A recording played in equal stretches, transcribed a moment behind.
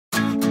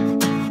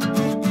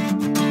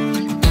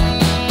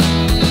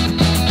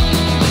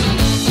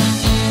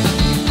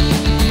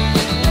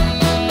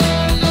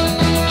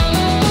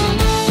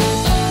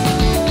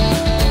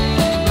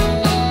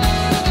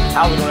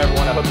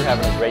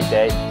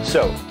great day.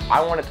 So,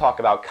 I want to talk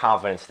about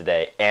confidence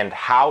today and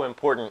how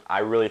important I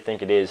really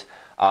think it is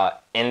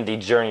in the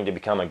journey to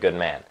become a good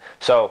man.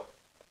 So,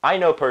 I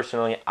know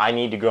personally I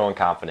need to grow in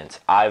confidence.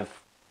 There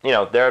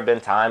have been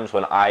times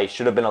when I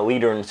should have been a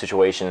leader in a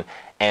situation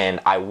and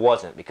I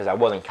wasn't because I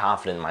wasn't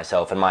confident in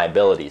myself and my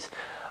abilities.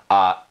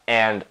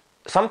 And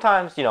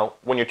sometimes,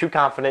 when you're too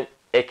confident,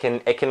 it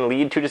can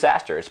lead to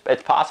disaster.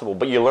 It's possible,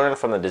 but you learn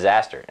from the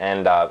disaster,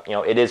 and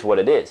it is what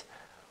it is.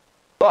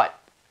 But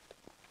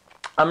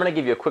I'm going to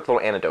give you a quick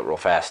little anecdote real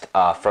fast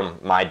from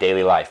my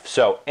daily life.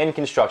 So in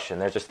construction,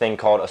 there's this thing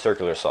called a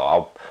circular saw.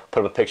 I'll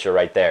put up a picture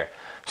right there.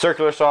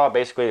 Circular saw,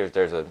 basically,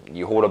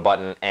 you hold a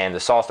button and the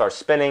saw starts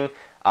spinning,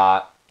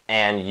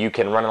 and you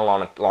can run it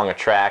along a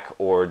track,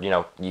 or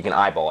you can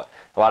eyeball it.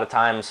 A lot of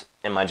times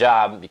in my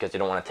job, because you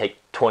don't want to take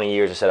 20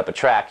 years to set up a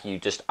track, you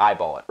just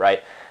eyeball it,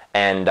 right?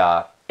 And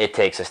it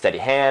takes a steady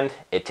hand,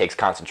 it takes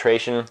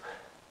concentration.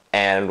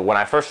 And when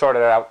I first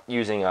started out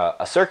using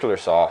a circular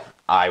saw,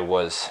 I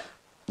was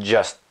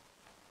just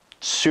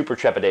super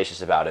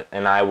trepidatious about it,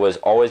 and I was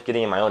always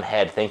getting in my own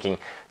head thinking,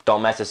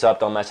 don't mess this up,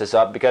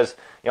 because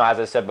as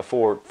I said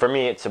before, for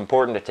me it's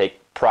important to take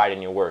pride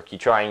in your work. You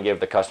try and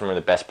give the customer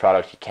the best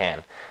product you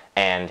can,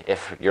 and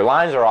if your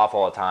lines are off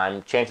all the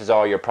time, chances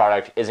are your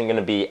product isn't going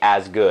to be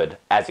as good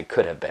as it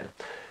could have been.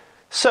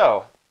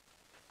 So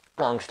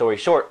long story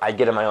short, I'd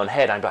get in my own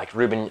head, I'd be like,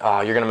 Ruben,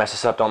 you're going to mess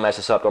this up, don't mess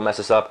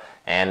this up,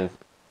 and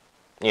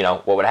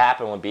what would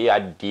happen would be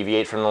I'd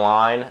deviate from the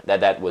line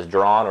that was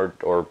drawn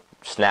or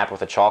snapped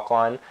with a chalk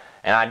line,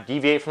 and I'd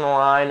deviate from the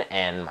line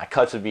and my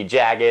cuts would be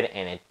jagged,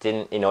 and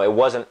it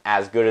wasn't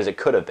as good as it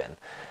could have been.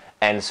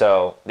 And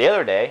so the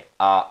other day,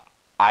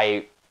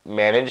 I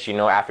managed,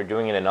 after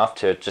doing it enough,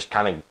 to just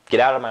kind of get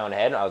out of my own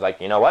head, and I was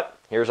like, you know what,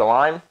 here's a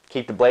line,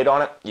 keep the blade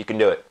on it, you can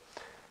do it.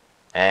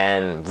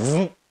 And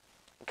vroom,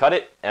 cut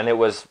it, and it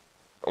was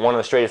one of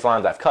the straightest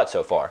lines I've cut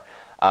so far.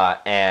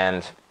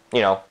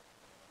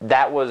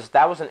 That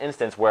was an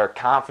instance where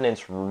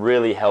confidence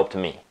really helped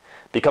me.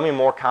 Becoming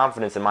more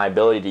confident in my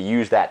ability to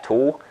use that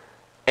tool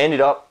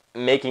ended up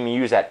making me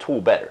use that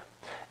tool better.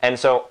 And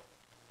so,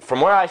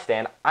 from where I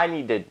stand, I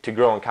need to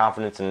grow in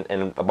confidence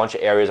in a bunch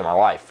of areas of my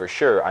life, for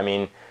sure. I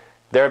mean,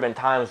 there have been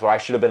times where I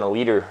should have been a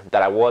leader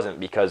that I wasn't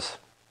because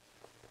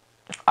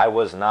I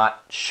was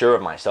not sure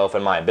of myself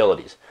and my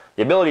abilities.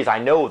 The abilities I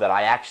know that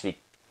I actually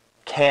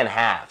can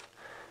have,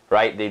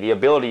 right? The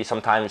ability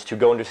sometimes to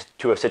go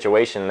into a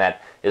situation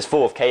that is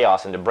full of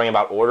chaos and to bring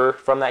about order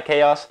from that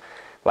chaos,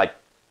 like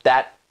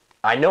that,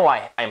 I know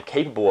I am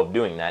capable of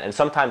doing that, and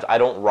sometimes I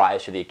don't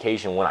rise to the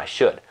occasion when I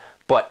should.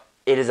 But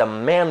it is a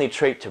manly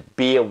trait to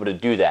be able to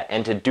do that,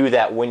 and to do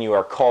that when you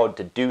are called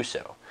to do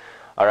so.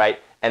 All right?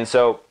 And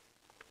so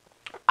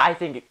I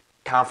think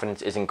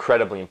confidence is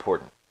incredibly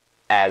important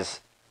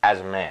as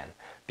a man,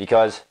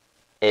 because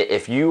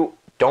if you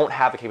don't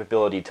have the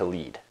capability to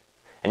lead,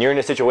 and you're in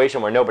a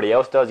situation where nobody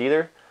else does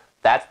either,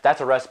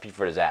 that's a recipe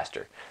for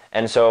disaster.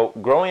 And so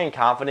growing in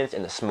confidence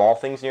in the small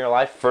things in your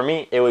life, for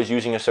me, it was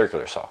using a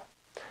circular saw.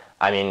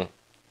 I mean,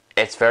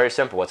 it's very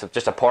simple. It's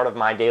just a part of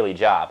my daily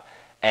job.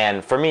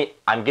 And for me,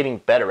 I'm getting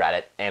better at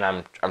it, and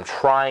I'm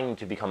trying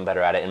to become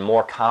better at it and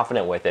more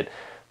confident with it,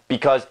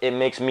 because it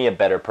makes me a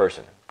better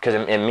person. Because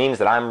it means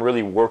that I'm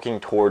really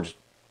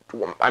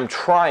I'm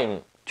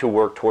trying to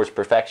work towards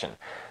perfection.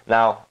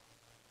 Now,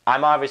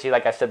 I'm obviously,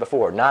 like I said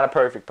before, not a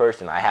perfect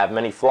person. I have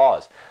many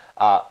flaws.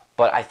 But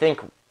I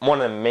think one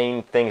of the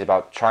main things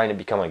about trying to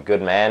become a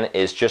good man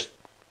is just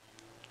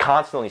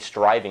constantly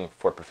striving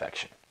for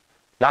perfection.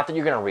 Not that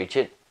you're going to reach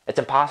it. It's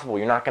impossible.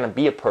 You're not going to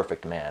be a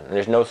perfect man.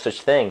 There's no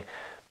such thing.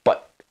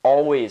 But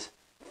always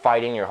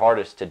fighting your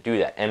hardest to do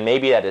that. And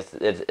maybe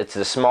it's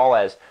as small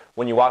as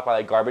when you walk by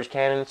a garbage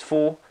can and it's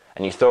full,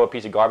 and you throw a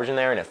piece of garbage in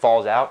there and it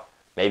falls out.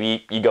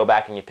 Maybe you go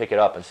back and you pick it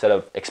up instead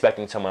of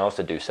expecting someone else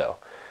to do so.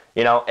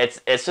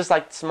 It's just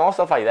like small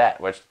stuff like that,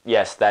 which,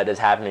 yes, that is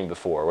happening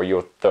before, where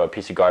you'll throw a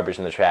piece of garbage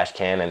in the trash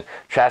can, and the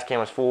trash can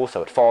was full,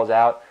 so it falls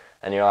out,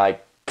 and you're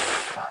like,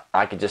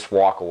 I could just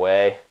walk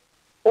away,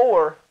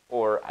 or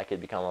I could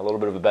become a little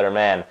bit of a better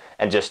man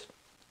and just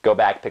go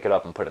back, pick it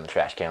up, and put it in the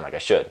trash can like I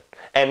should.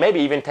 And maybe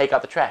even take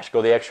out the trash,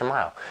 go the extra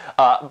mile.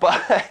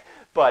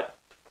 But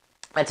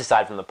that's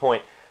aside from the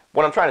point.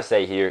 What I'm trying to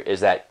say here is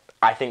that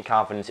I think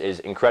confidence is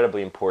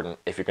incredibly important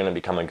if you're going to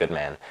become a good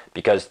man,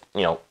 because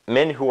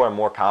men who are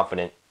more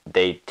confident,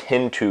 they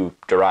tend to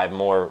derive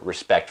more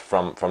respect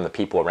from the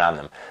people around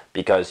them,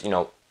 because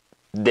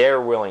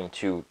they're willing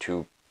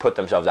to put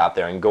themselves out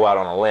there and go out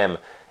on a limb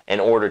in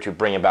order to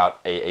bring about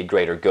a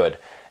greater good.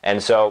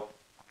 And so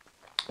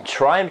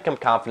try and become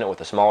confident with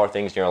the smaller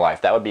things in your life.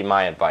 That would be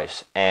my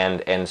advice,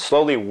 and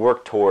slowly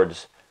work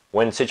towards,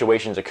 when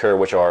situations occur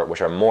which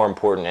are more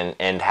important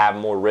and have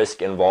more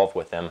risk involved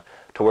with them,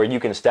 to where you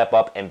can step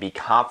up and be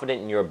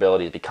confident in your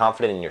abilities, be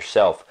confident in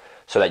yourself,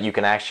 so that you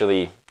can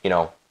actually,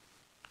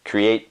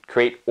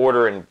 create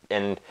order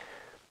and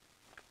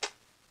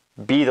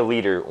be the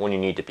leader when you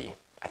need to be.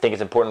 I think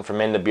it's important for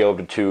men to be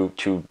able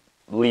to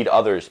lead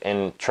others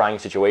in trying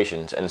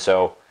situations, and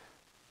so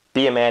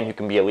be a man who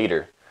can be a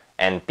leader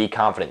and be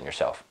confident in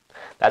yourself.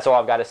 That's all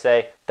I've got to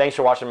say. Thanks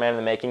for watching Man in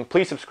the Making.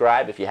 Please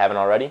subscribe if you haven't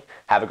already.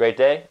 Have a great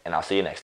day, and I'll see you next time.